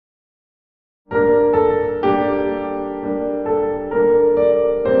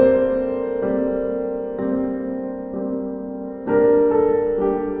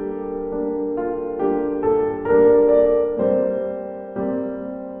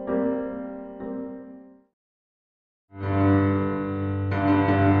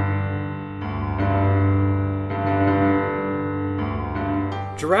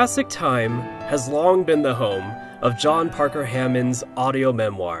Jurassic Time has long been the home of John Parker Hammond's audio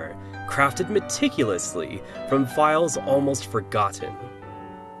memoir, crafted meticulously from files almost forgotten.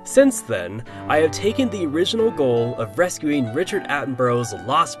 Since then, I have taken the original goal of rescuing Richard Attenborough's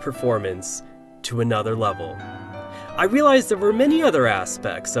lost performance to another level. I realized there were many other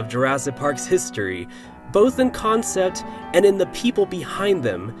aspects of Jurassic Park's history, both in concept and in the people behind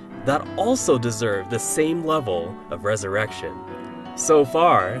them, that also deserve the same level of resurrection. So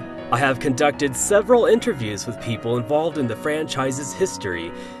far, I have conducted several interviews with people involved in the franchise's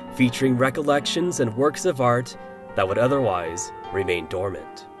history, featuring recollections and works of art that would otherwise remain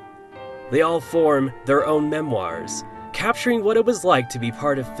dormant. They all form their own memoirs, capturing what it was like to be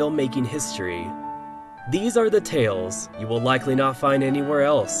part of filmmaking history. These are the tales you will likely not find anywhere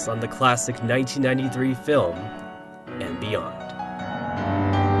else on the classic 1993 film and beyond.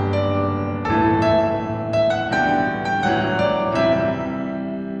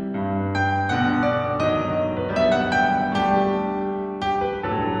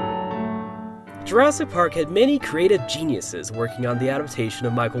 Jurassic Park had many creative geniuses working on the adaptation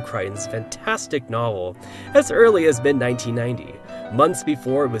of Michael Crichton's fantastic novel as early as mid-1990, months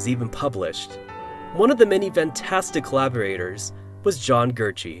before it was even published. One of the many fantastic collaborators was John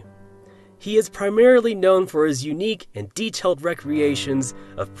Gurche. He is primarily known for his unique and detailed recreations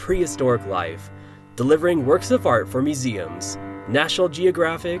of prehistoric life, delivering works of art for museums, National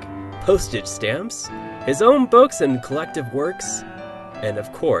Geographic, postage stamps, his own books and collective works, and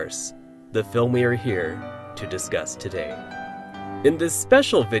of course, the film we are here to discuss today. In this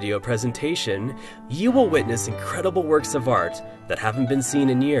special video presentation, you will witness incredible works of art that haven't been seen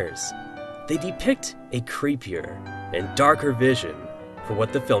in years. They depict a creepier and darker vision for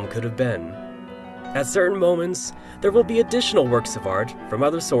what the film could have been. At certain moments, there will be additional works of art from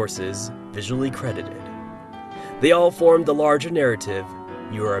other sources visually credited. They all form the larger narrative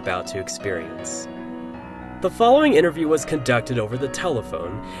you are about to experience. The following interview was conducted over the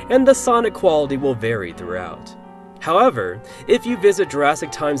telephone, and the sonic quality will vary throughout. However, if you visit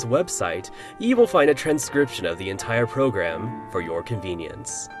Jurassic Time's website, you will find a transcription of the entire program for your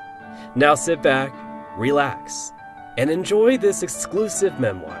convenience. Now sit back, relax, and enjoy this exclusive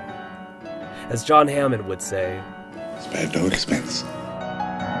memoir. As John Hammond would say, "Spared no expense."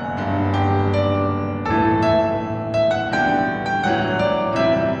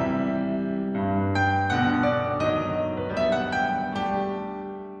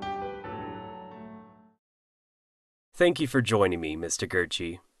 Thank you for joining me, Mr.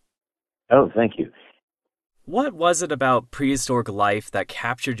 Gurche. Oh, thank you. What was it about prehistoric life that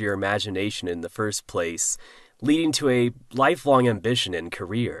captured your imagination in the first place, leading to a lifelong ambition and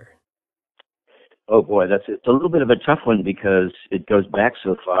career? Oh boy, it's a little bit of a tough one because it goes back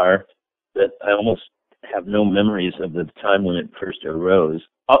so far that I almost have no memories of the time when it first arose.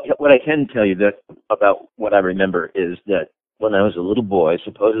 What I can tell you that about what I remember is that when I was a little boy,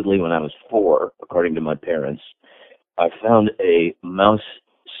 supposedly when I was 4, according to my parents, I found a mouse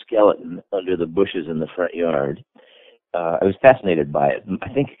skeleton under the bushes in the front yard. I was fascinated by it. I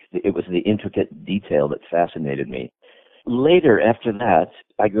think it was the intricate detail that fascinated me. Later, after that,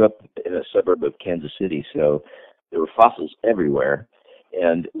 I grew up in a suburb of Kansas City, so there were fossils everywhere.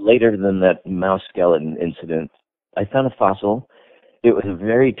 And later than that mouse skeleton incident, I found a fossil. It was a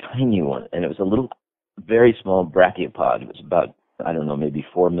very tiny one, and it was a little, very small brachiopod. It was about, I don't know, maybe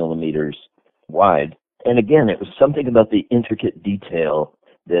 4 millimeters wide. And again, it was something about the intricate detail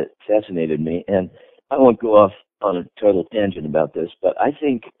that fascinated me. And I won't go off on a total tangent about this, but I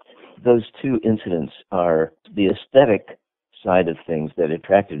think those two incidents are the aesthetic side of things that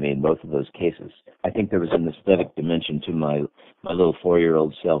attracted me in both of those cases. I think there was an aesthetic dimension to my little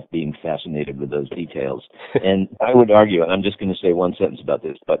 4-year-old self being fascinated with those details. And I would argue, and I'm just going to say one sentence about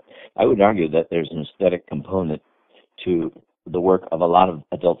this, but I would argue that there's an aesthetic component to the work of a lot of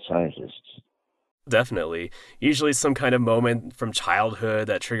adult scientists. Definitely. Usually some kind of moment from childhood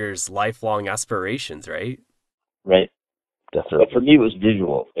that triggers lifelong aspirations, right? Right. Definitely. But for me, it was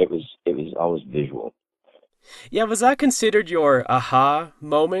visual. It was always visual. Yeah, was that considered your aha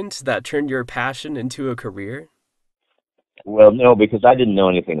moment that turned your passion into a career? Well, no, because I didn't know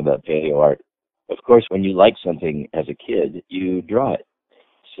anything about paleo art. Of course, when you like something as a kid, you draw it.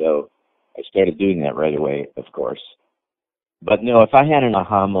 So I started doing that right away, of course. But no, if I had an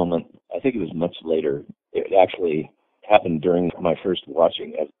aha moment, I think it was much later. It actually happened during my first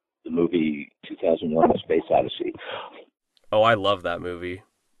watching of the movie 2001: A Space Odyssey. Oh, I love that movie.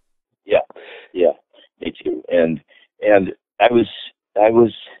 Yeah, me too. And I was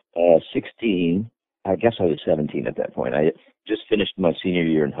 16. I guess I was 17 at that point. I just finished my senior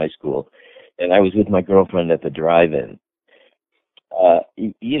year in high school, and I was with my girlfriend at the drive-in.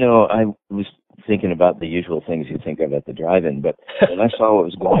 I was thinking about the usual things you think of at the drive-in, but when I saw what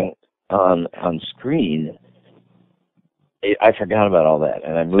was going on screen, I forgot about all that,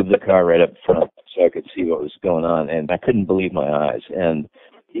 and I moved the car right up front so I could see what was going on, and I couldn't believe my eyes. And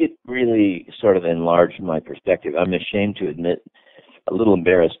it really sort of enlarged my perspective. I'm ashamed to admit, a little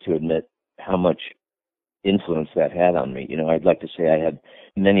embarrassed to admit how much influence that had on me. I'd like to say I had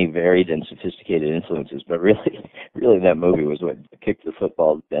many varied and sophisticated influences, but really that movie was what kicked the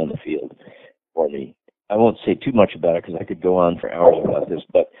football down the field for me. I won't say too much about it because I could go on for hours about this,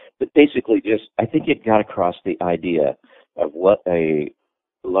 but basically I think it got across the idea of what a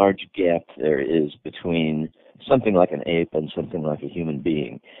large gap there is between something like an ape and something like a human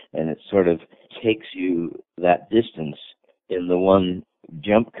being. And it sort of takes you that distance in the one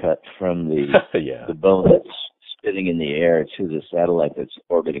jump cut from the the bone that's spinning in the air to the satellite that's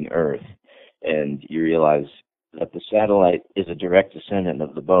orbiting Earth. And you realize that the satellite is a direct descendant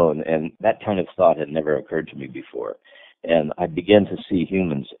of the bone, and that kind of thought had never occurred to me before. And I began to see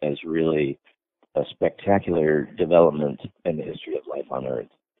humans as really a spectacular development in the history of life on Earth.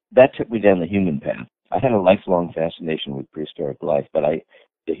 That took me down the human path. I had a lifelong fascination with prehistoric life, but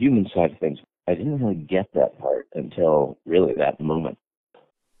the human side of things, I didn't really get that part until really that moment.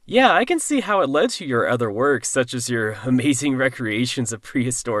 Yeah, I can see how it led to your other works, such as your amazing recreations of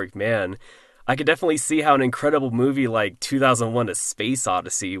prehistoric man. I could definitely see how an incredible movie like 2001: A Space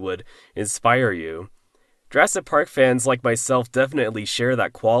Odyssey would inspire you. Jurassic Park fans like myself definitely share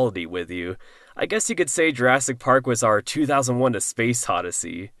that quality with you. I guess you could say Jurassic Park was our 2001: A Space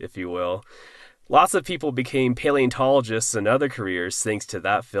Odyssey, if you will. Lots of people became paleontologists and other careers thanks to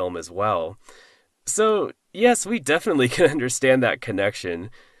that film as well. So, yes, we definitely can understand that connection.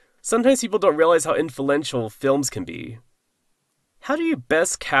 Sometimes people don't realize how influential films can be. How do you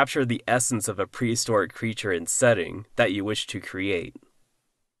best capture the essence of a prehistoric creature and setting that you wish to create?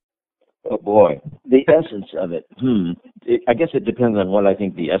 Oh boy, the essence of it. I guess it depends on what I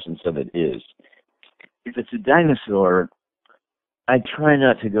think the essence of it is. If it's a dinosaur, I try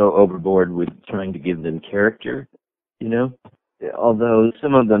not to go overboard with trying to give them character, although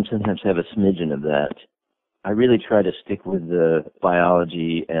some of them sometimes have a smidgen of that. I really try to stick with the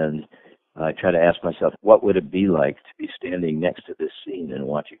biology, and I try to ask myself, what would it be like to be standing next to this scene and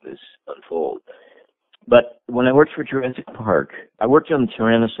watching this unfold? But when I worked for Jurassic Park, I worked on the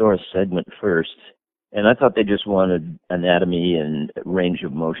Tyrannosaurus segment first, and I thought they just wanted anatomy and range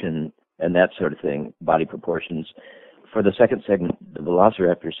of motion and that sort of thing, body proportions. For the second segment, the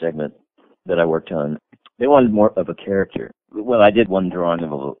Velociraptor segment that I worked on, they wanted more of a character. Well, I did one drawing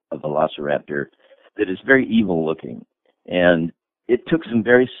of a Velociraptor that is very evil looking, and it took some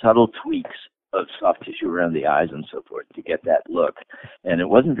very subtle tweaks of soft tissue around the eyes and so forth to get that look. And it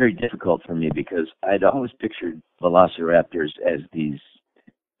wasn't very difficult for me because I'd always pictured velociraptors as these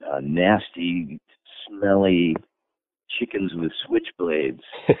nasty, smelly chickens with switchblades.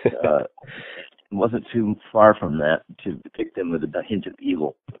 It wasn't too far from that to depict them with a hint of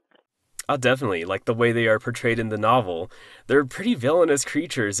evil. Oh, definitely. Like the way they are portrayed in the novel. They're pretty villainous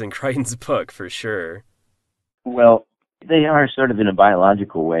creatures in Crichton's book, for sure. Well, they are sort of in a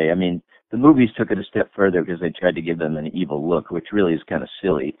biological way. I mean, the movies took it a step further because they tried to give them an evil look, which really is kind of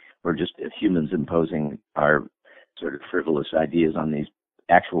silly. We're just humans imposing our sort of frivolous ideas on these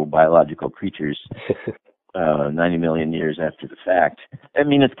actual biological creatures 90 million years after the fact. I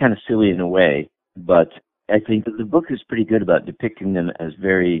mean, it's kind of silly in a way, but I think that the book is pretty good about depicting them as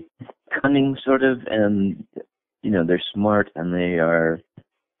very cunning, sort of, and, they're smart and they are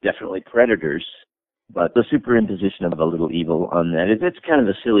definitely predators. But the superimposition of a little evil on that, it's kind of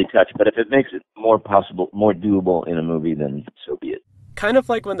a silly touch, but if it makes it more possible, more doable in a movie, then so be it. Kind of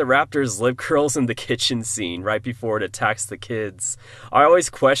like when the raptor's lip curls in the kitchen scene right before it attacks the kids. I always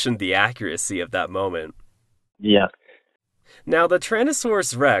questioned the accuracy of that moment. Yeah. Now, the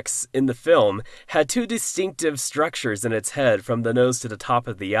Tyrannosaurus Rex in the film had two distinctive structures in its head from the nose to the top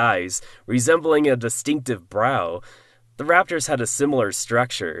of the eyes, resembling a distinctive brow. The raptors had a similar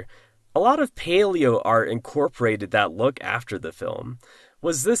structure. A lot of paleo art incorporated that look after the film.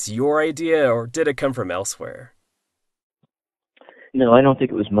 Was this your idea, or did it come from elsewhere? No, I don't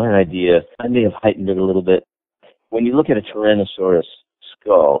think it was my idea. I may have heightened it a little bit. When you look at a Tyrannosaurus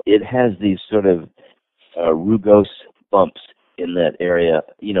skull, it has these sort of rugose bumps in that area.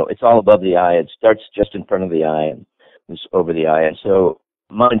 It's all above the eye. It starts just in front of the eye and it's over the eye. And so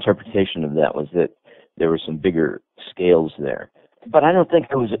my interpretation of that was that there were some bigger scales there. But I don't think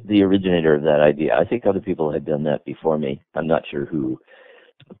I was the originator of that idea. I think other people had done that before me. I'm not sure who.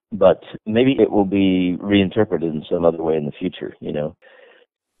 But maybe it will be reinterpreted in some other way in the future,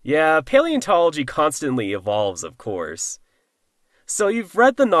 Yeah, paleontology constantly evolves, of course. So you've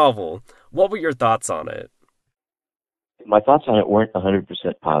read the novel. What were your thoughts on it? My thoughts on it weren't 100%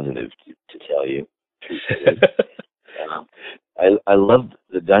 positive, to tell you truthfully. I loved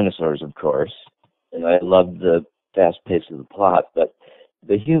the dinosaurs, of course, and I loved the fast pace of the plot, but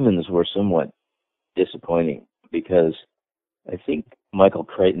the humans were somewhat disappointing because I think Michael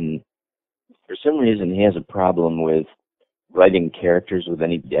Crichton, for some reason, he has a problem with writing characters with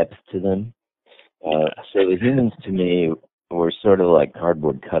any depth to them. So the humans, to me, were sort of like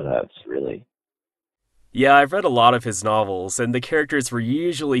cardboard cutouts, really. Yeah, I've read a lot of his novels, and the characters were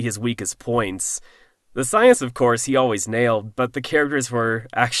usually his weakest points. The science, of course, he always nailed, but the characters were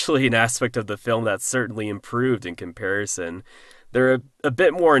actually an aspect of the film that certainly improved in comparison. They're a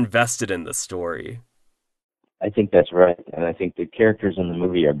bit more invested in the story. I think that's right, and I think the characters in the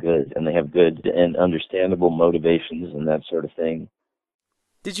movie are good, and they have good and understandable motivations and that sort of thing.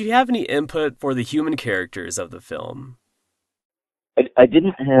 Did you have any input for the human characters of the film? I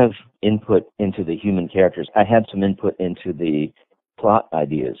didn't have input into the human characters. I had some input into the plot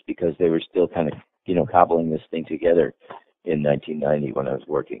ideas because they were still kind of, cobbling this thing together in 1990 when I was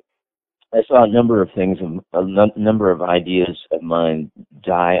working. I saw a number of things, number of ideas of mine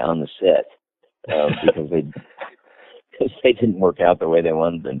die on the set because they didn't work out the way they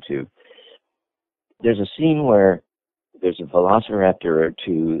wanted them to. There's a scene where there's a velociraptor or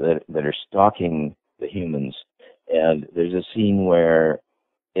two that are stalking the humans, and there's a scene where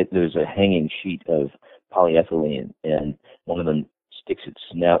there's a hanging sheet of polyethylene, and one of them sticks its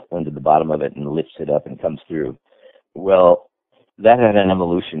snout under the bottom of it and lifts it up and comes through. Well, that had an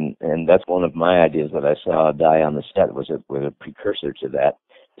evolution, and that's one of my ideas that I saw die on the set was a precursor to that.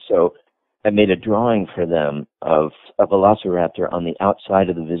 So I made a drawing for them of a velociraptor on the outside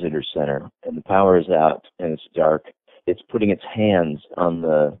of the visitor center, and the power is out, and it's dark. It's putting its hands on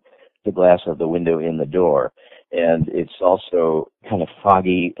the glass of the window in the door, and it's also kind of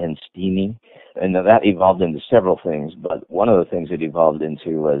foggy and steamy. And that evolved into several things, but one of the things it evolved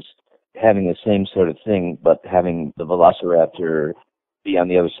into was having the same sort of thing, but having the velociraptor be on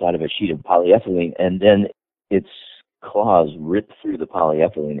the other side of a sheet of polyethylene, and then its claws rip through the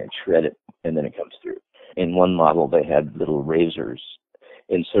polyethylene and shred it, and then it comes through. In one model, they had little razors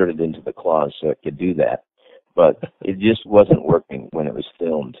inserted into the claws so it could do that. But it just wasn't working when it was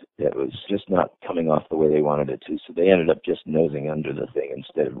filmed. It was just not coming off the way they wanted it to, so they ended up just nosing under the thing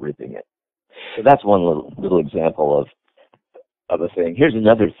instead of ripping it. So that's one little example of a thing. Here's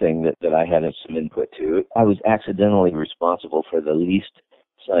another thing that I had some input to. I was accidentally responsible for the least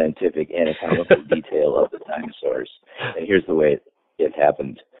scientific anatomical detail of the dinosaurs. And here's the way it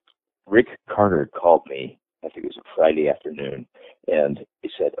happened. Rick Carter called me, I think it was a Friday afternoon, and he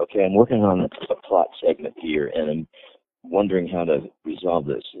said, okay, I'm working on a plot segment here, and I'm wondering how to resolve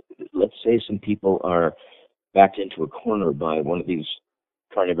this. Let's say some people are backed into a corner by one of these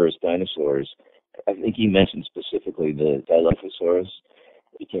carnivorous dinosaurs. I think he mentioned specifically the Dilophosaurus,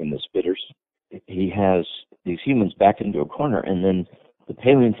 became the spitters. He has these humans backed into a corner, and then the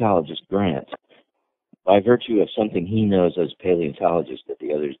paleontologist Grant, by virtue of something he knows as a paleontologist that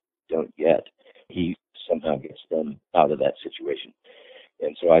the others don't get, he somehow gets them out of that situation.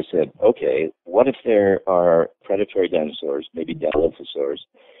 And so I said, okay, what if there are predatory dinosaurs, maybe Dilophosaurs,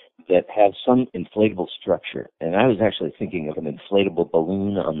 that have some inflatable structure? And I was actually thinking of an inflatable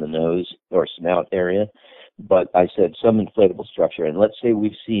balloon on the nose or snout area, but I said some inflatable structure. And let's say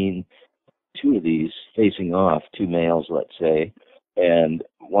we've seen two of these facing off, two males, let's say, and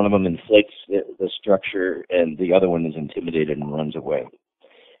one of them inflates the structure and the other one is intimidated and runs away.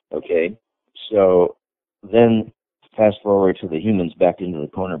 Okay, so then fast forward to the humans backed into the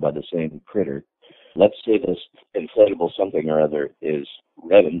corner by the same critter. Let's say this inflatable something or other is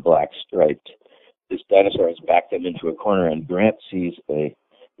red and black striped. This dinosaur has backed them into a corner, and Grant sees a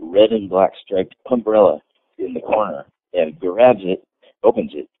red and black striped umbrella in the corner and grabs it,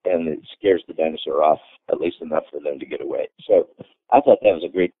 opens it, and it scares the dinosaur off, at least enough for them to get away. So I thought that was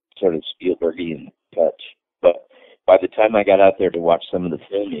a great sort of Spielbergian touch. But by the time I got out there to watch some of the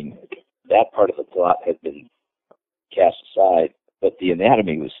filming, that part of the plot had been cast aside, but the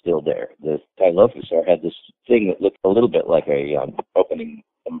anatomy was still there. The Dilophosaur had this thing that looked a little bit like a opening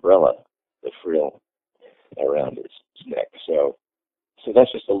umbrella, the frill around its neck. So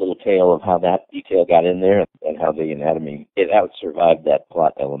that's just a little tale of how that detail got in there and how the anatomy, it out-survived that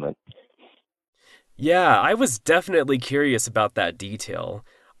plot element. Yeah, I was definitely curious about that detail.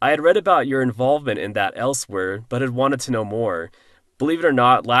 I had read about your involvement in that elsewhere, but had wanted to know more. Believe it or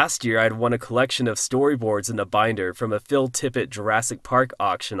not, last year I had won a collection of storyboards in a binder from a Phil Tippett Jurassic Park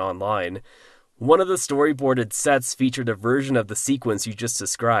auction online. One of the storyboarded sets featured a version of the sequence you just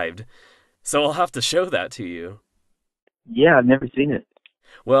described, so I'll have to show that to you. Yeah, I've never seen it.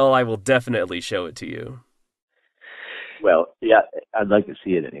 Well, I will definitely show it to you. Well, yeah, I'd like to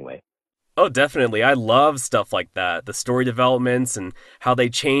see it anyway. Oh, definitely. I love stuff like that. The story developments and how they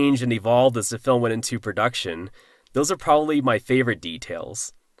changed and evolved as the film went into production. Those are probably my favorite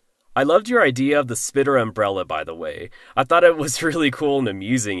details. I loved your idea of the spitter umbrella, by the way. I thought it was really cool and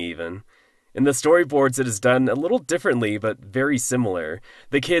amusing, even. In the storyboards, it is done a little differently, but very similar.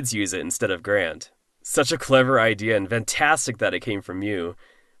 The kids use it instead of Grant. Such a clever idea and fantastic that it came from you.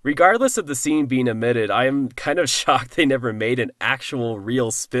 Regardless of the scene being omitted, I am kind of shocked they never made an actual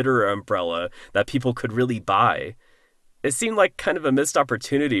real spitter umbrella that people could really buy. It seemed like kind of a missed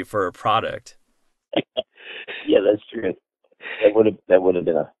opportunity for a product. Yeah, that's true. That would have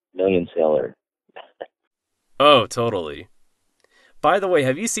been a million seller. Oh, totally. By the way,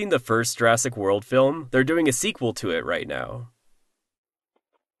 have you seen the first Jurassic World film? They're doing a sequel to it right now.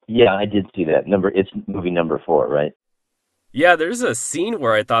 Yeah, I did see that. It's movie number 4, right? Yeah, there's a scene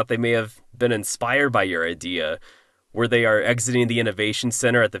where I thought they may have been inspired by your idea, where they are exiting the Innovation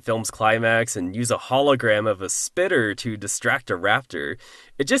Center at the film's climax and use a hologram of a spitter to distract a raptor.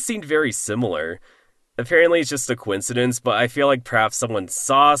 It just seemed very similar. Apparently it's just a coincidence, but I feel like perhaps someone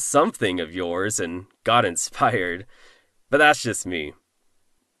saw something of yours and got inspired. But that's just me.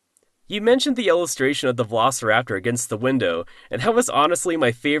 You mentioned the illustration of the Velociraptor against the window, and that was honestly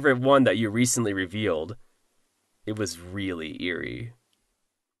my favorite one that you recently revealed. It was really eerie.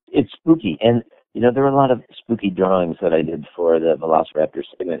 It's spooky, and there were a lot of spooky drawings that I did for the Velociraptor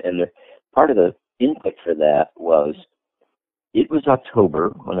segment, and part of the input for that was it was October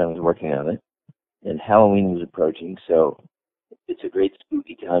when I was working on it, and Halloween was approaching, so it's a great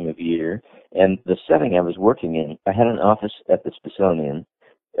spooky time of year. And the setting I was working in, I had an office at the Smithsonian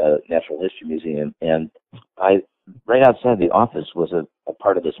Natural History Museum, and right outside the office was a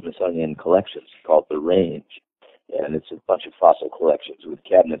part of the Smithsonian collections called the Range. And it's a bunch of fossil collections with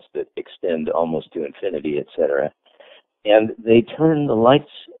cabinets that extend almost to infinity, etc. And they turn the lights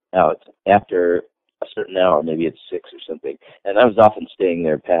out after a certain hour, maybe it's 6 or something. And I was often staying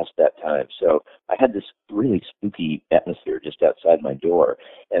there past that time. So I had this really spooky atmosphere just outside my door.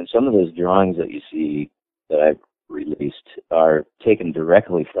 And some of those drawings that you see that I've released are taken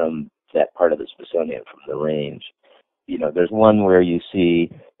directly from that part of the Smithsonian, from the Range. There's one where you see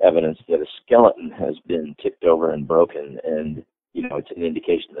evidence that a skeleton has been tipped over and broken, and, it's an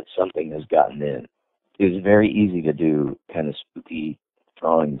indication that something has gotten in. It was very easy to do kind of spooky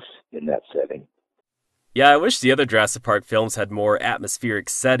drawings in that setting. Yeah, I wish the other Jurassic Park films had more atmospheric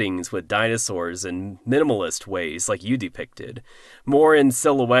settings with dinosaurs in minimalist ways like you depicted. More in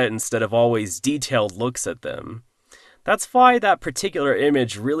silhouette instead of always detailed looks at them. That's why that particular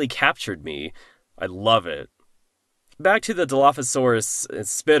image really captured me. I love it. Back to the Dilophosaurus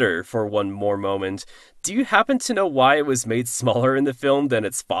spitter for one more moment. Do you happen to know why it was made smaller in the film than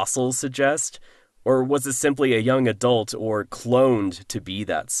its fossils suggest? Or was it simply a young adult or cloned to be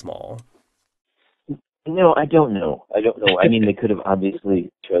that small? No, I don't know. I mean, they could have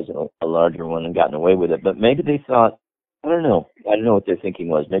obviously chosen a larger one and gotten away with it, but maybe they thought, I don't know. I don't know what their thinking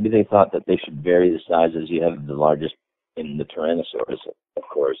was. Maybe they thought that they should vary the sizes. You have the largest in the Tyrannosaurus, of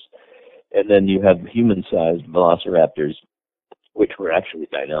course. And then you have human-sized velociraptors, which were actually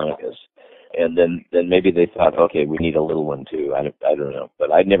Deinonychus. And then maybe they thought, okay, we need a little one too. I don't know. But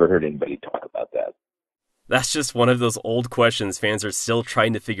I'd never heard anybody talk about that. That's just one of those old questions fans are still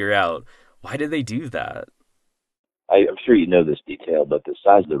trying to figure out. Why did they do that? I'm sure you know this detail, but the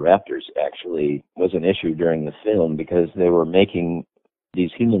size of the raptors actually was an issue during the film because they were making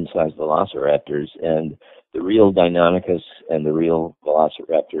these human-sized velociraptors, and the real Deinonychus and the real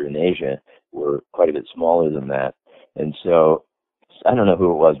velociraptor in Asia were quite a bit smaller than that. And so, I don't know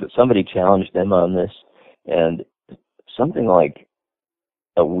who it was, but somebody challenged them on this, and something like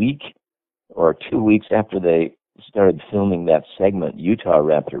a week or 2 weeks after they started filming that segment, Utah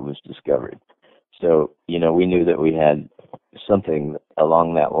raptor was discovered. So, we knew that we had something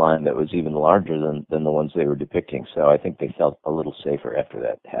along that line that was even larger than the ones they were depicting. So I think they felt a little safer after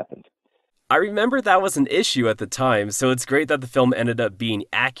that happened. I remember that was an issue at the time, so it's great that the film ended up being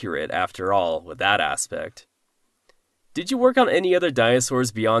accurate after all with that aspect. Did you work on any other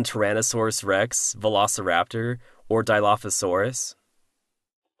dinosaurs beyond Tyrannosaurus rex, Velociraptor, or Dilophosaurus?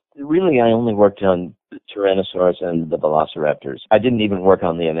 Really, I only worked on the Tyrannosaurus and the Velociraptors. I didn't even work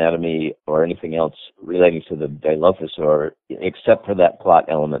on the anatomy or anything else relating to the Dilophosaur, except for that plot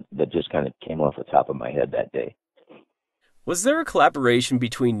element that just kind of came off the top of my head that day. Was there a collaboration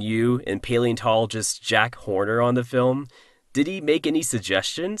between you and paleontologist Jack Horner on the film? Did he make any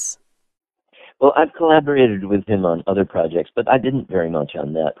suggestions? Well, I've collaborated with him on other projects, but I didn't very much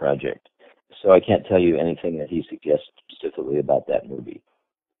on that project. So I can't tell you anything that he suggests specifically about that movie.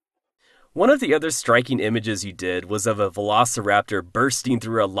 One of the other striking images you did was of a velociraptor bursting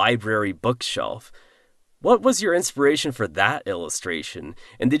through a library bookshelf. What was your inspiration for that illustration,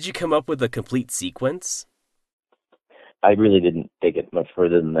 and did you come up with a complete sequence? I really didn't take it much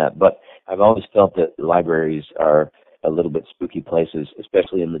further than that, but I've always felt that libraries are a little bit spooky places,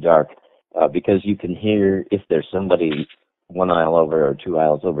 especially in the dark, because you can hear, if there's somebody one aisle over or two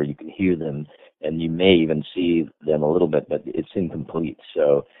aisles over, you can hear them, and you may even see them a little bit, but it's incomplete.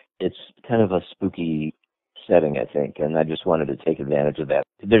 So it's kind of a spooky setting, I think, and I just wanted to take advantage of that.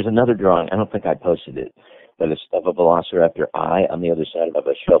 There's another drawing, I don't think I posted it, but it's of a velociraptor eye on the other side of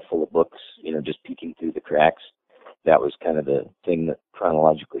a shelf full of books, just peeking through the cracks. That was kind of the thing that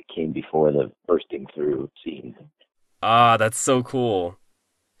chronologically came before the bursting through scene. Ah, that's so cool.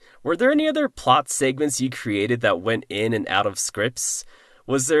 Were there any other plot segments you created that went in and out of scripts?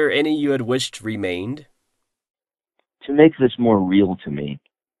 Was there any you had wished remained? To make this more real to me,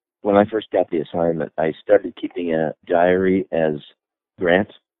 when I first got the assignment, I started keeping a diary as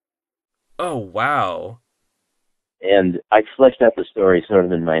Grant. Oh, wow. And I fleshed out the story sort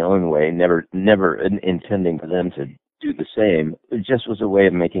of in my own way, never intending for them to do the same. It just was a way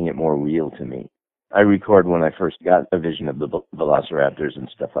of making it more real to me. I record when I first got a vision of the velociraptors and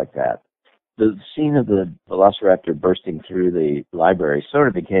stuff like that. The scene of the velociraptor bursting through the library sort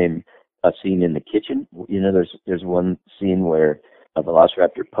of became a scene in the kitchen. There's one scene where a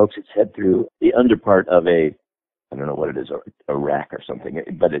velociraptor pokes its head through the underpart of I don't know what it is, a rack or something,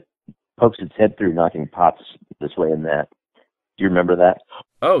 but it pokes its head through, knocking pots this way and that. Do you remember that?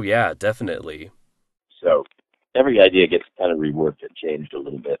 Oh, yeah, definitely. So every idea gets kind of reworked and changed a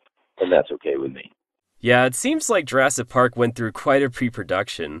little bit, and that's okay with me. Yeah, it seems like Jurassic Park went through quite a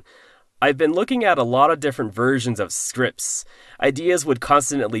pre-production. I've been looking at a lot of different versions of scripts. Ideas would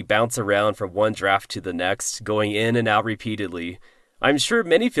constantly bounce around from one draft to the next, going in and out repeatedly. I'm sure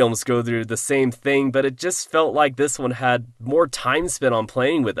many films go through the same thing, but it just felt like this one had more time spent on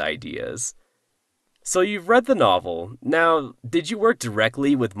playing with ideas. So you've read the novel. Now, did you work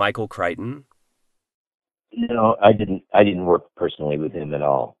directly with Michael Crichton? No, I didn't. I didn't work personally with him at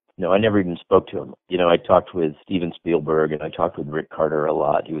all. No, I never even spoke to him. I talked with Steven Spielberg and I talked with Rick Carter a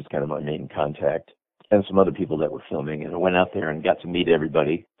lot. He was kind of my main contact, and some other people that were filming. And I went out there and got to meet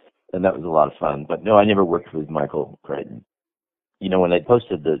everybody, and that was a lot of fun. But no, I never worked with Michael Crichton. When I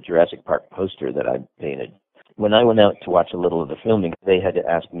posted the Jurassic Park poster that I painted, when I went out to watch a little of the filming, they had to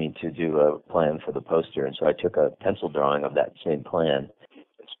ask me to do a plan for the poster, and so I took a pencil drawing of that same plan.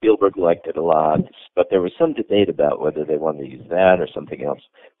 Spielberg liked it a lot, but there was some debate about whether they wanted to use that or something else.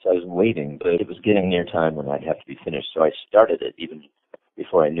 So I was waiting, but it was getting near time when I'd have to be finished, so I started it even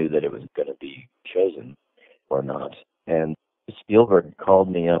before I knew that it was going to be chosen or not. And Spielberg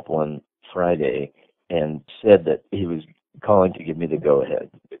called me up one Friday and said that he was calling to give me the go-ahead,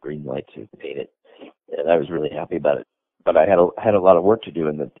 the green light to paint it, and I was really happy about it. But I had a lot of work to do,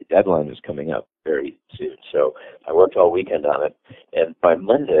 and the deadline was coming up very soon. So I worked all weekend on it, and by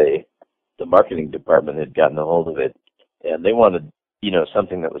Monday, the marketing department had gotten a hold of it, and they wanted,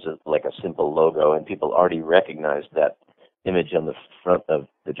 something that was like a simple logo, and people already recognized that image on the front of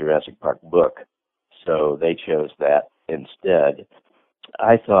the Jurassic Park book. So they chose that instead.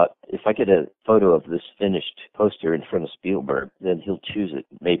 I thought if I get a photo of this finished poster in front of Spielberg, then he'll choose it,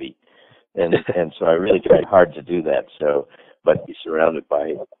 maybe. And so I really tried hard to do that. But he's surrounded by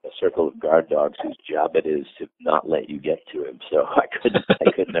a circle of guard dogs whose job it is to not let you get to him. So I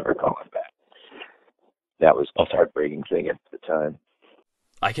could never call him back. That was a heartbreaking thing at the time.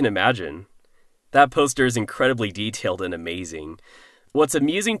 I can imagine. That poster is incredibly detailed and amazing. What's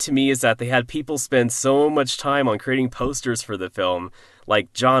amusing to me is that they had people spend so much time on creating posters for the film,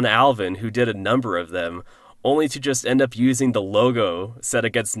 like John Alvin, who did a number of them, only to just end up using the logo set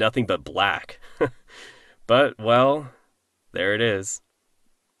against nothing but black. But, well, there it is.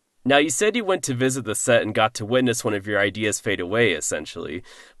 Now, you said you went to visit the set and got to witness one of your ideas fade away, essentially.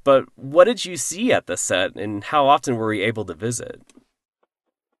 But what did you see at the set, and how often were you able to visit?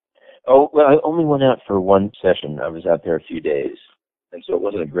 Oh, well, I only went out for one session. I was out there a few days, and so it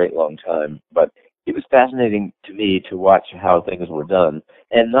wasn't a great long time. But it was fascinating to me to watch how things were done,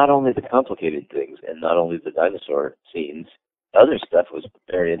 and not only the complicated things, and not only the dinosaur scenes. Other stuff was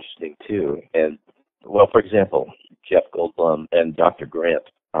very interesting, too. And, well, for example, Jeff Goldblum and Dr. Grant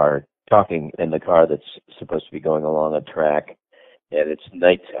are talking in the car that's supposed to be going along a track, and it's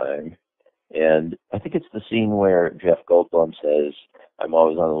nighttime. And I think it's the scene where Jeff Goldblum says, "I'm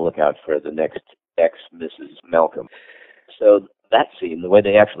always on the lookout for the next ex-Mrs. Malcolm." So that scene, the way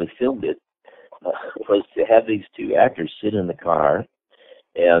they actually filmed it, was to have these two actors sit in the car,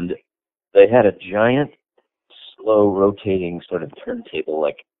 and They had a giant, slow rotating sort of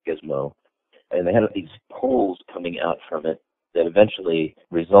turntable-like gizmo, and they had these poles coming out from it that eventually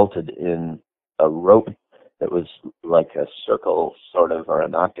resulted in a rope that was like a circle, sort of, or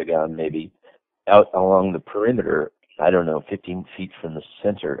an octagon maybe, out along the perimeter, I don't know, 15 feet from the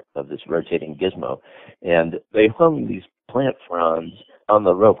center of this rotating gizmo. And they hung these plant fronds on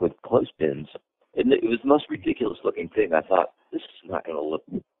the rope with clothespins. And it was the most ridiculous looking thing. I thought, this is not going to look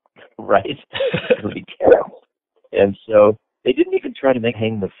right. It's going to be terrible. And so they didn't even try to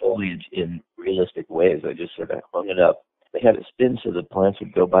hang the foliage in realistic ways. They just sort of hung it up. They had it spin so the plants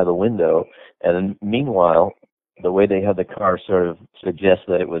would go by the window. And then meanwhile, the way they had the car sort of suggest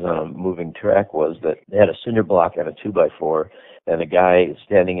that it was on a moving track was that they had a cinder block and a 2x4, and a guy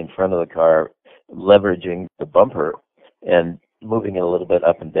standing in front of the car leveraging the bumper and moving it a little bit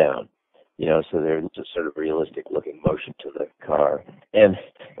up and down. So there's a sort of realistic looking motion to the car. And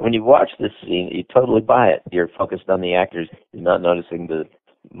when you watch this scene, you totally buy it. You're focused on the actors. You're not noticing the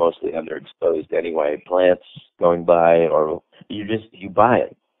mostly underexposed anyway plants going by, or you buy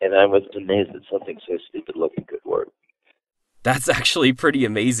it. And I was amazed that something so stupid looking could work. That's actually pretty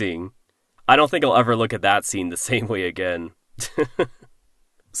amazing. I don't think I'll ever look at that scene the same way again.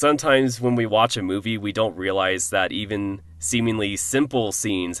 Sometimes when we watch a movie, we don't realize that even seemingly simple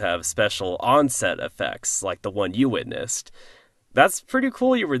scenes have special on-set effects, like the one you witnessed. That's pretty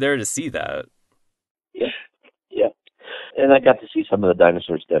cool you were there to see that. Yeah. And I got to see some of the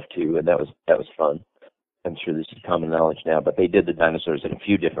dinosaur stuff too, and that was fun. I'm sure this is common knowledge now, but they did the dinosaurs in a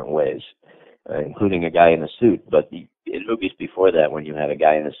few different ways, including a guy in a suit. But in movies before that, when you had a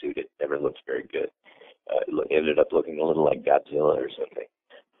guy in a suit, it never looked very good. It ended up looking a little like Godzilla or something.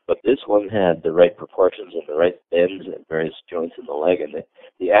 But this one had the right proportions and the right bends and various joints in the leg, and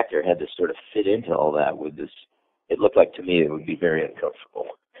the actor had to sort of fit into all that with this. It looked like to me it would be very uncomfortable.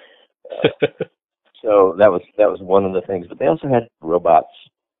 So that was one of the things. But they also had robots,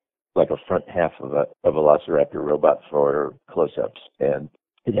 like a front half of a Velociraptor robot for close-ups, and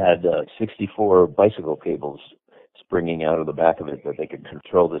it had 64 bicycle cables springing out of the back of it that they could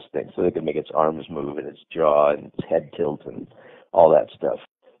control this thing, so they could make its arms move and its jaw and its head tilt and all that stuff.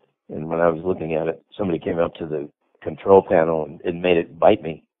 And when I was looking at it, somebody came up to the control panel and made it bite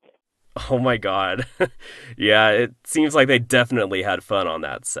me. Oh my god. Yeah, it seems like they definitely had fun on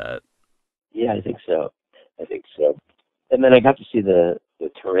that set. Yeah, I think so. And then I got to see the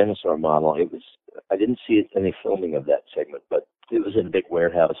Tyrannosaur model. I didn't see any filming of that segment, but it was in a big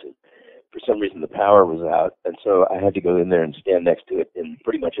warehouse, and for some reason the power was out, and so I had to go in there and stand next to it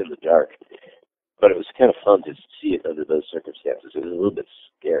pretty much in the dark. But it was kind of fun to see it under those circumstances. It was a little bit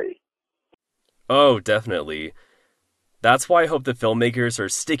scary. Oh, definitely. That's why I hope the filmmakers are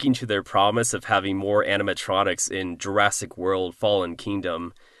sticking to their promise of having more animatronics in Jurassic World Fallen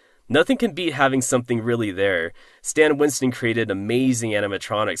Kingdom. Nothing can beat having something really there. Stan Winston created amazing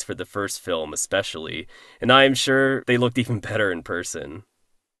animatronics for the first film especially, and I am sure they looked even better in person.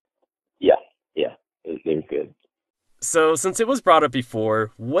 Yeah, they're good. So, since it was brought up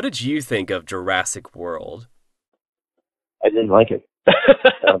before, what did you think of Jurassic World? I didn't like it.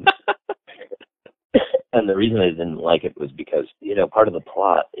 And the reason I didn't like it was because, part of the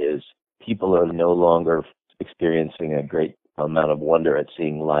plot is people are no longer experiencing a great amount of wonder at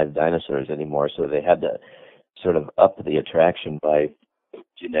seeing live dinosaurs anymore, so they had to sort of up the attraction by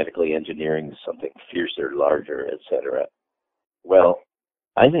genetically engineering something fiercer, larger, etc. Well,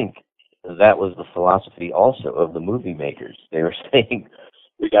 I think that was the philosophy also of the movie makers. They were saying,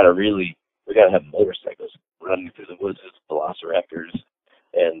 we got to have motorcycles running through the woods with velociraptors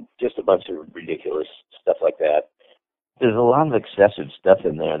and just a bunch of ridiculous stuff like that. There's a lot of excessive stuff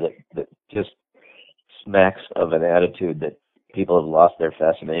in there that just smacks of an attitude that people have lost their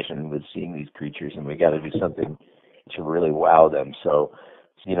fascination with seeing these creatures, and we got to do something to really wow them. So,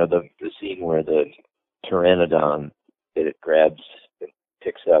 the scene where the pteranodon that it grabs and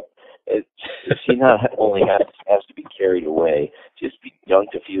picks up, she not only has to be carried away, just be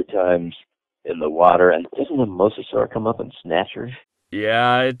dunked a few times in the water, and doesn't the mosasaur come up and snatch her?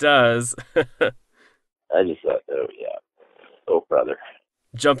 Yeah, it does. I just thought, oh yeah, oh brother.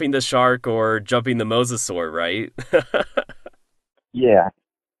 Jumping the shark or jumping the mosasaur, right? Yeah.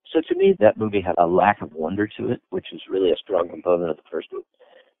 So to me, that movie had a lack of wonder to it, which is really a strong component of the first one.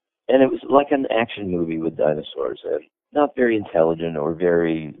 And it was like an action movie with dinosaurs, and not very intelligent or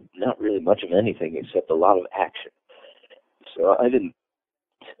not really much of anything except a lot of action. So I didn't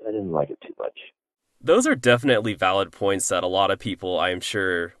like it too much. Those are definitely valid points that a lot of people, I am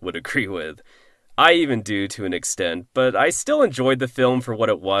sure, would agree with. I even do to an extent, but I still enjoyed the film for what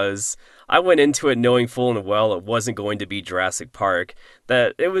it was. I went into it knowing full and well it wasn't going to be Jurassic Park,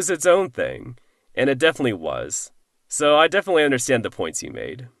 that it was its own thing. And it definitely was. So I definitely understand the points you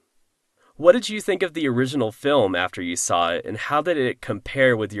made. What did you think of the original film after you saw it, and how did it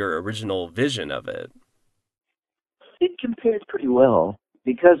compare with your original vision of it? It compared pretty well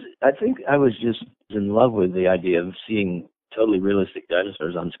because I think I was just in love with the idea of seeing totally realistic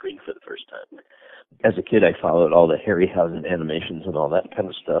dinosaurs on screen for the first time. As a kid, I followed all the Harryhausen animations and all that kind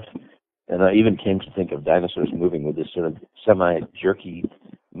of stuff. And I even came to think of dinosaurs moving with this sort of semi-jerky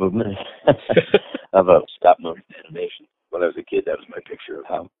movement of a stop-motion animation. When I was a kid, that was my picture of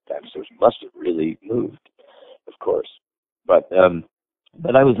how dinosaurs must have really moved, of course. But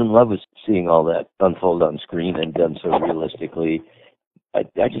I was in love with seeing all that unfold on screen and done so realistically.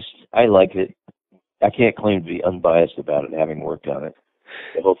 I like it. I can't claim to be unbiased about it, having worked on it.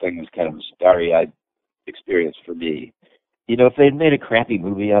 The whole thing was kind of a starry-eyed experience for me. You know, if they'd made a crappy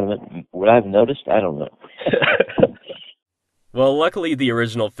movie out of it, would I have noticed? I don't know. Well, luckily the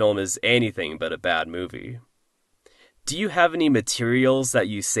original film is anything but a bad movie. Do you have any materials that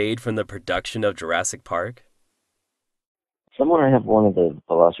you saved from the production of Jurassic Park? Somewhere I have one of the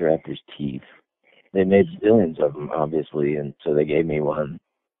velociraptor's teeth. They made billions of them, obviously, and so they gave me one.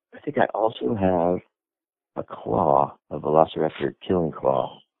 I think I also have a claw, a velociraptor killing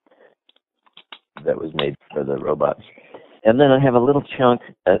claw that was made for the robots. And then I have a little chunk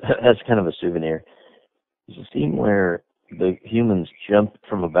as kind of a souvenir. There's a scene where the humans jump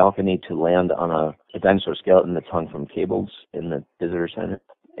from a balcony to land on a dinosaur skeleton that's hung from cables in the visitor center.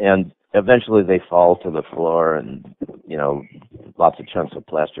 And eventually they fall to the floor and, you know, lots of chunks of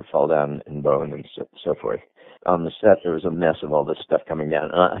plaster fall down and bone and so forth. On the set, there was a mess of all this stuff coming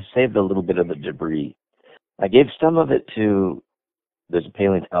down. I saved a little bit of the debris. I gave some of it to, there's a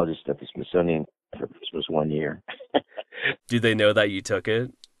paleontologist at the Smithsonian for Christmas one year. Do they know that you took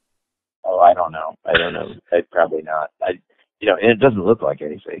it? Oh, I don't know. Probably not. And it doesn't look like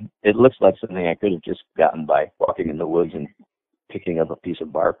anything. It looks like something I could have just gotten by walking in the woods and picking up a piece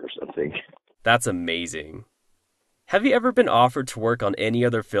of bark or something. That's amazing. Have you ever been offered to work on any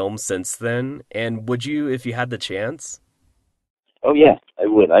other films since then? And would you if you had the chance? Oh, yeah, I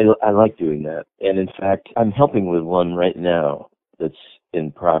would. I like doing that. And in fact, I'm helping with one right now that's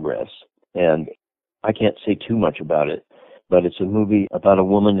in progress. And I can't say too much about it, but it's a movie about a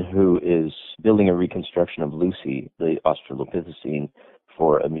woman who is building a reconstruction of Lucy, the Australopithecine,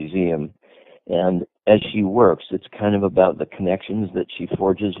 for a museum. And as she works, it's kind of about the connections that she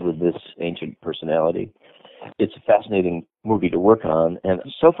forges with this ancient personality. It's a fascinating movie to work on, and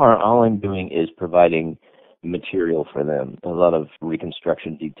so far all I'm doing is providing material for them, a lot of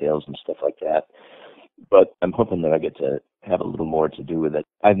reconstruction details and stuff like that. But I'm hoping that I get to have a little more to do with it.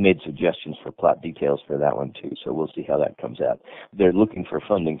 I've made suggestions for plot details for that one too, so we'll see how that comes out. They're looking for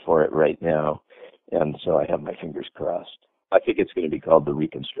funding for it right now, and so I have my fingers crossed. I think it's going to be called The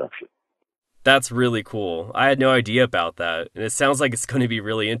Reconstruction. That's really cool. I had no idea about that, and it sounds like it's going to be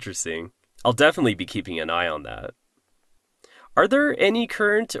really interesting. I'll definitely be keeping an eye on that. Are there any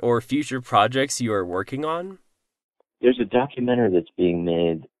current or future projects you are working on? There's a documentary that's being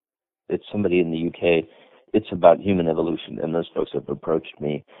made. It's somebody in the UK. It's about human evolution, and those folks have approached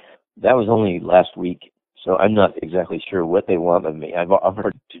me. That was only last week, so I'm not exactly sure what they want of me. I've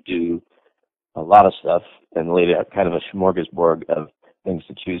offered to do a lot of stuff and laid out kind of a smorgasbord of things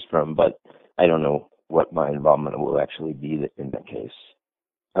to choose from, but I don't know what my involvement will actually be in that case.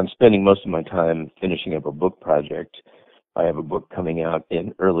 I'm spending most of my time finishing up a book project. I have a book coming out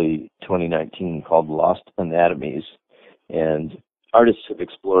in early 2019 called Lost Anatomies, and artists have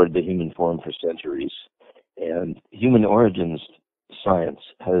explored the human form for centuries, and human origins science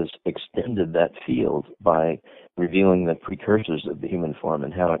has extended that field by revealing the precursors of the human form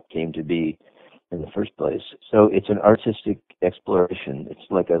and how it came to be in the first place. So it's an artistic exploration. It's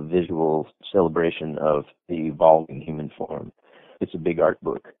like a visual celebration of the evolving human form. It's a big art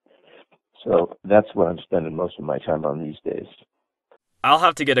book. So that's what I'm spending most of my time on these days. I'll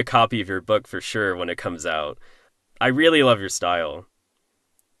have to get a copy of your book for sure when it comes out. I really love your style.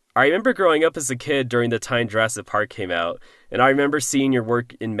 I remember growing up as a kid during the time Jurassic Park came out, and I remember seeing your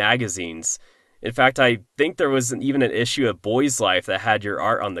work in magazines. In fact, I think there was even an issue of Boy's Life that had your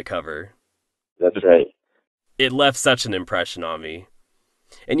art on the cover. That's right. It left such an impression on me.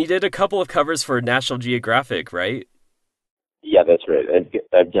 And you did a couple of covers for National Geographic, right? Yeah, that's right.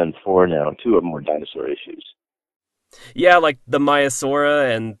 I've done 4 now. 2 of them were dinosaur issues. Yeah, like the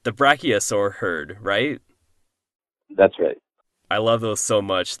Maiasaura and the Brachiosaur herd, right? That's right. I love those so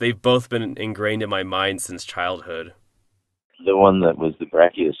much. They've both been ingrained in my mind since childhood. the one that was the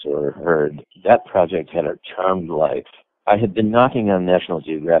Brachiosaur herd, that project had a charmed life. I had been knocking on National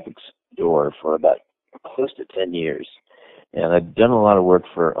Geographic's door for about close to 10 years, and I'd done a lot of work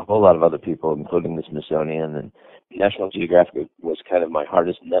for a whole lot of other people, including the Smithsonian, and National Geographic was kind of my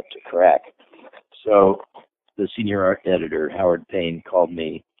hardest nut to crack. So the senior art editor, Howard Payne, called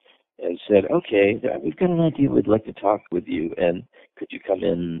me and said, okay, we've got an idea, we'd like to talk with you, and could you come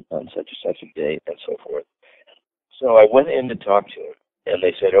in on such and such a date, and so forth. So I went in to talk to him, and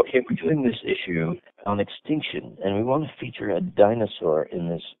they said, okay, we're doing this issue on extinction, and we want to feature a dinosaur in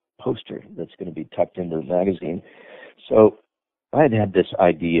this poster that's going to be tucked into the magazine. So I had this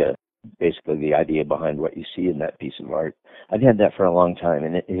idea, basically the idea behind what you see in that piece of art. I'd had that for a long time,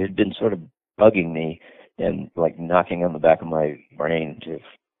 and it had been sort of bugging me and like knocking on the back of my brain to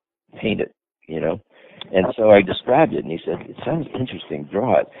paint it, you know. And so I described it, and he said, it sounds interesting,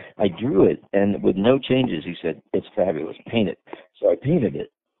 draw it. I drew it, and with no changes, he said, it's fabulous, paint it. So I painted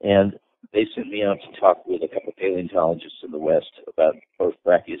it, and they sent me out to talk with a couple of paleontologists in the West about both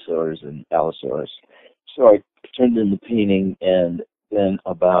Brachiosaurs and Allosaurus. So I turned in the painting, and then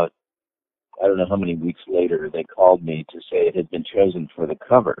about, I don't know how many weeks later, they called me to say it had been chosen for the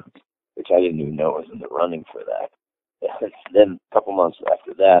cover, which I didn't even know was in the running for that. And then a couple months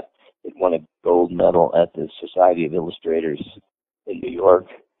after that, it won a gold medal at the Society of Illustrators in New York.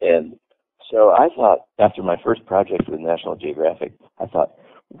 And so I thought, after my first project with National Geographic, I thought,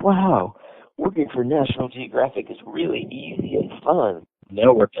 wow, working for National Geographic is really easy and fun.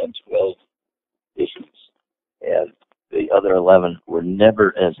 Now we're on 12 issues, and the other 11 were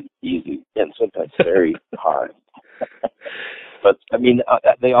never as easy and sometimes very hard. But, I mean,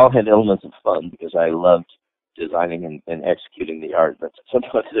 they all had elements of fun because I loved designing and executing the art, but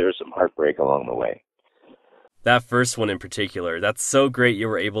sometimes there was some heartbreak along the way. That first one in particular, that's so great you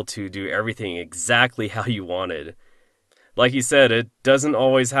were able to do everything exactly how you wanted. Like you said, it doesn't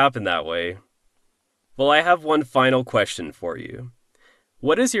always happen that way. Well, I have one final question for you.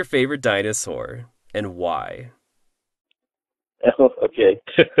 What is your favorite dinosaur, and why? Oh, okay.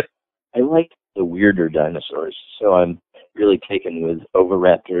 I like the weirder dinosaurs, so I'm really taken with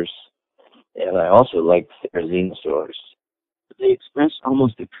oviraptors, and I also like therizinosaurs. They express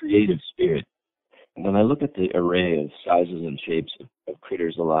almost a creative spirit. And when I look at the array of sizes and shapes of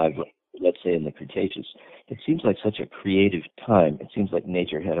critters alive, let's say in the Cretaceous, it seems like such a creative time. It seems like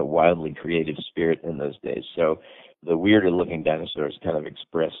nature had a wildly creative spirit in those days. So the weirder looking dinosaurs kind of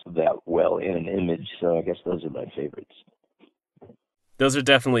express that well in an image, so I guess those are my favorites. Those are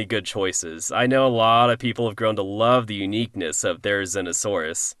definitely good choices. I know a lot of people have grown to love the uniqueness of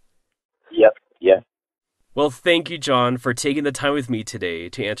therizinosaurus. Yep, yeah. Well, thank you, John, for taking the time with me today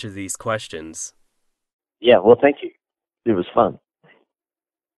to answer these questions. Yeah, well, thank you. It was fun.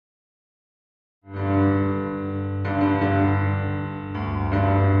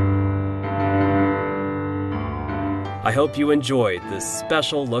 I hope you enjoyed this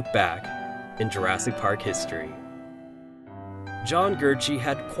special look back in Jurassic Park history. John Gurche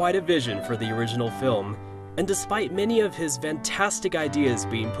had quite a vision for the original film, and despite many of his fantastic ideas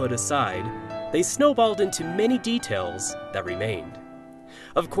being put aside, they snowballed into many details that remained.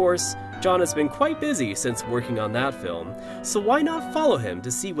 Of course, John has been quite busy since working on that film, so why not follow him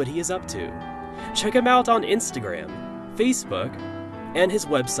to see what he is up to? Check him out on Instagram, Facebook, and his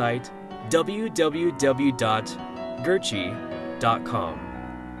website, www.gurche.com.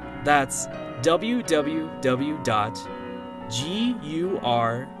 That's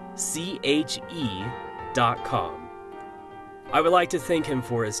www.gurche.com. I would like to thank him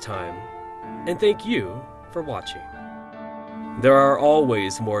for his time, and thank you for watching. There are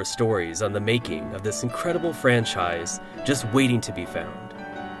always more stories on the making of this incredible franchise just waiting to be found.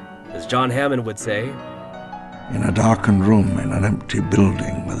 As John Hammond would say, In a darkened room in an empty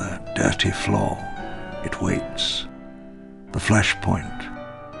building with a dirty floor, it waits. The flashpoint,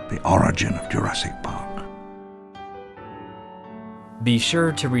 the origin of Jurassic Park. be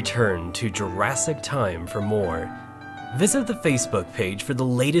sure to return to Jurassic Time for more. Visit the Facebook page for the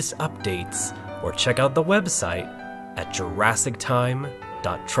latest updates, or check out the website at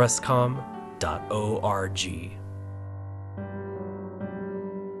jurassictime.trustcom.org.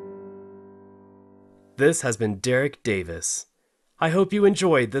 This has been Derek Davis. I hope you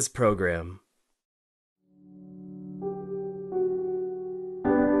enjoyed this program.